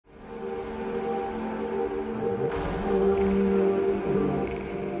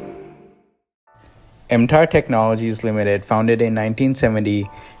MTAR Technologies Limited, founded in 1970,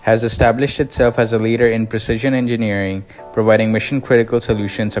 has established itself as a leader in precision engineering, providing mission-critical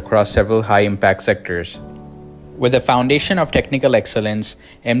solutions across several high-impact sectors. With a foundation of technical excellence,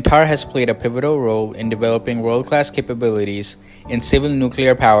 MTAR has played a pivotal role in developing world-class capabilities in civil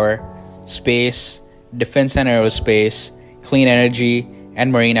nuclear power, space, defense and aerospace, clean energy,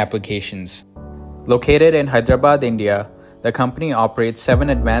 and marine applications. Located in Hyderabad, India, the company operates 7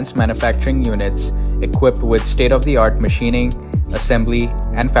 advanced manufacturing units equipped with state-of-the-art machining, assembly,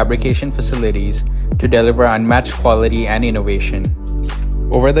 and fabrication facilities to deliver unmatched quality and innovation.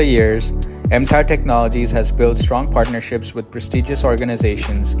 Over the years, MTAR Technologies has built strong partnerships with prestigious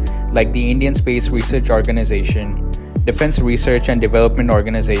organizations like the Indian Space Research Organization, Defense Research and Development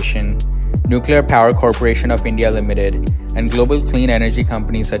Organization, Nuclear Power Corporation of India Limited, and global clean energy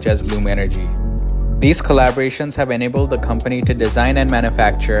companies such as Bloom Energy. These collaborations have enabled the company to design and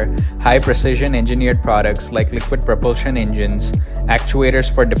manufacture high-precision engineered products like liquid propulsion engines,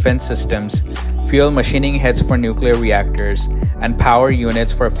 actuators for defense systems, fuel machining heads for nuclear reactors, and power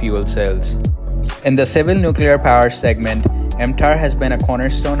units for fuel cells. In the civil nuclear power segment, MTAR has been a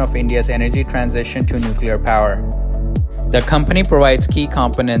cornerstone of India's energy transition to nuclear power. The company provides key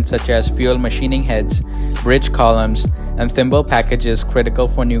components such as fuel machining heads, bridge columns, and thimble packages critical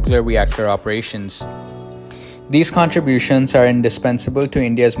for nuclear reactor operations. These contributions are indispensable to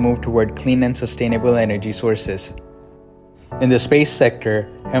India's move toward clean and sustainable energy sources. In the space sector,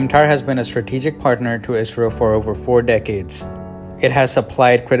 MTAR has been a strategic partner to ISRO for over 4 decades. It has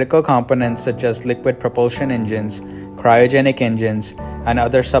supplied critical components such as liquid propulsion engines, cryogenic engines, and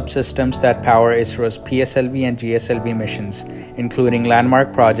other subsystems that power ISRO's PSLV and GSLV missions, including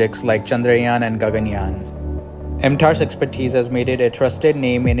landmark projects like Chandrayaan and Gaganyaan. MTAR's expertise has made it a trusted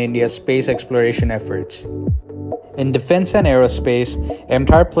name in India's space exploration efforts. In defense and aerospace,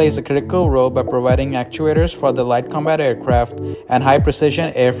 MTAR plays a critical role by providing actuators for the light combat aircraft and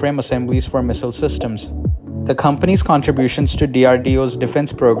high-precision airframe assemblies for missile systems. The company's contributions to DRDO's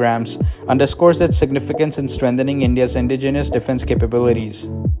defense programs underscores its significance in strengthening India's indigenous defense capabilities.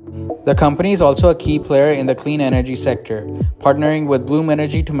 The company is also a key player in the clean energy sector, partnering with Bloom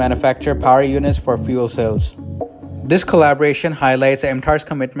Energy to manufacture power units for fuel cells. This collaboration highlights MTAR's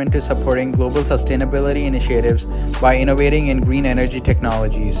commitment to supporting global sustainability initiatives by innovating in green energy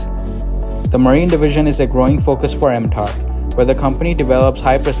technologies. The Marine Division is a growing focus for MTAR, where the company develops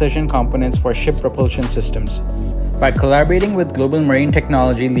high-precision components for ship propulsion systems. By collaborating with global marine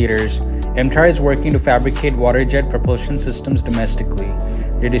technology leaders, MTAR is working to fabricate water jet propulsion systems domestically,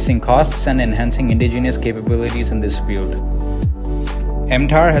 reducing costs and enhancing indigenous capabilities in this field.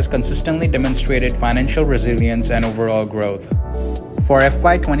 MTAR has consistently demonstrated financial resilience and overall growth. For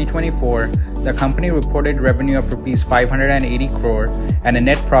FY 2024, the company reported revenue of Rs 580 crore and a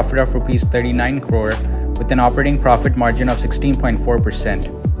net profit of Rs 39 crore, with an operating profit margin of 16.4%.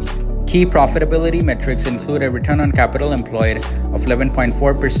 Key profitability metrics include a return on capital employed of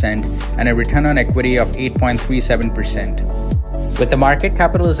 11.4% and a return on equity of 8.37%. With a market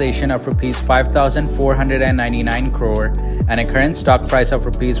capitalization of Rs 5,499 crore and a current stock price of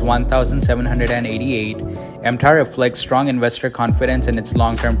Rs 1,788, MTAR reflects strong investor confidence in its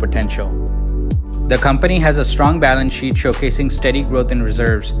long-term potential. The company has a strong balance sheet showcasing steady growth in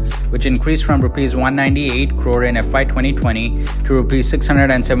reserves, which increased from Rs 198 crore in FY 2020 to Rs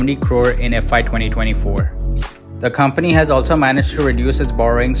 670 crore in FY 2024. The company has also managed to reduce its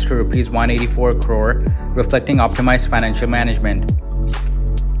borrowings to Rs 184 crore, reflecting optimized financial management.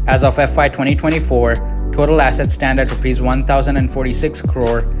 As of FY 2024, total assets stand at Rs 1,046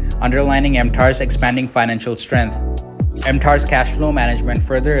 crore, underlining MTAR's expanding financial strength. MTAR's cash flow management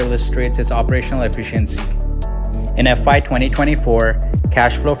further illustrates its operational efficiency. In FY 2024,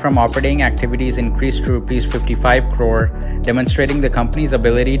 cash flow from operating activities increased to Rs 55 crore, demonstrating the company's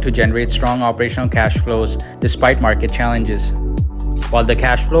ability to generate strong operational cash flows despite market challenges. While the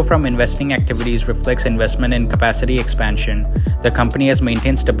cash flow from investing activities reflects investment in capacity expansion, the company has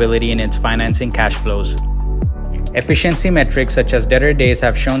maintained stability in its financing cash flows. Efficiency metrics such as debtor days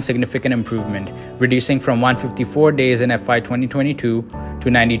have shown significant improvement, reducing from 154 days in FY 2022 to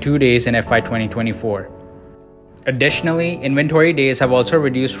 92 days in FY 2024. Additionally, inventory days have also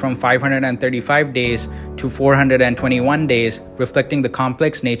reduced from 535 days to 421 days, reflecting the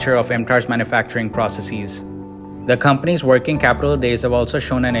complex nature of MTAR's manufacturing processes. The company's working capital days have also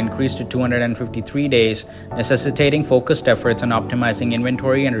shown an increase to 253 days, necessitating focused efforts on optimizing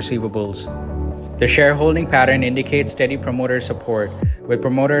inventory and receivables. The shareholding pattern indicates steady promoter support, with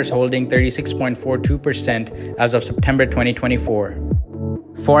promoters holding 36.42% as of September 2024.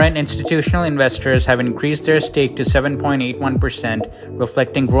 Foreign institutional investors have increased their stake to 7.81%,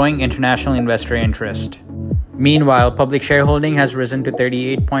 reflecting growing international investor interest. Meanwhile, public shareholding has risen to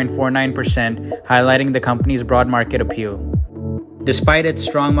 38.49%, highlighting the company's broad market appeal. Despite its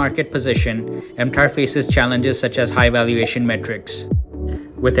strong market position, MTAR faces challenges such as high valuation metrics.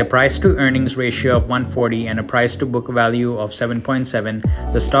 With a price-to-earnings ratio of 140 and a price-to-book value of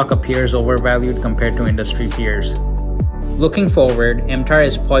 7.7, the stock appears overvalued compared to industry peers. Looking forward, MTAR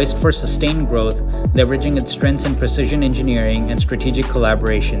is poised for sustained growth, leveraging its strengths in precision engineering and strategic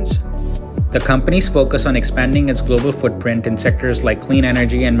collaborations. The company's focus on expanding its global footprint in sectors like clean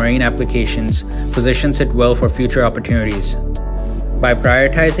energy and marine applications positions it well for future opportunities. By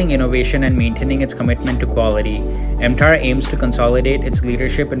prioritizing innovation and maintaining its commitment to quality, MTAR aims to consolidate its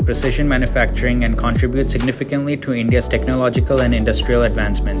leadership in precision manufacturing and contribute significantly to India's technological and industrial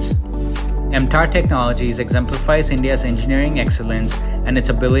advancements. MTAR Technologies exemplifies India's engineering excellence and its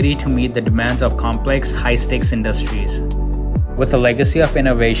ability to meet the demands of complex, high-stakes industries. With a legacy of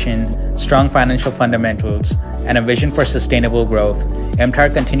innovation, strong financial fundamentals, and a vision for sustainable growth,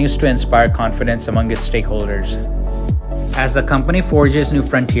 MTAR continues to inspire confidence among its stakeholders. As the company forges new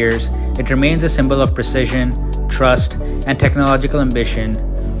frontiers, it remains a symbol of precision, trust, and technological ambition,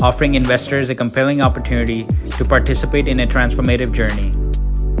 offering investors a compelling opportunity to participate in a transformative journey.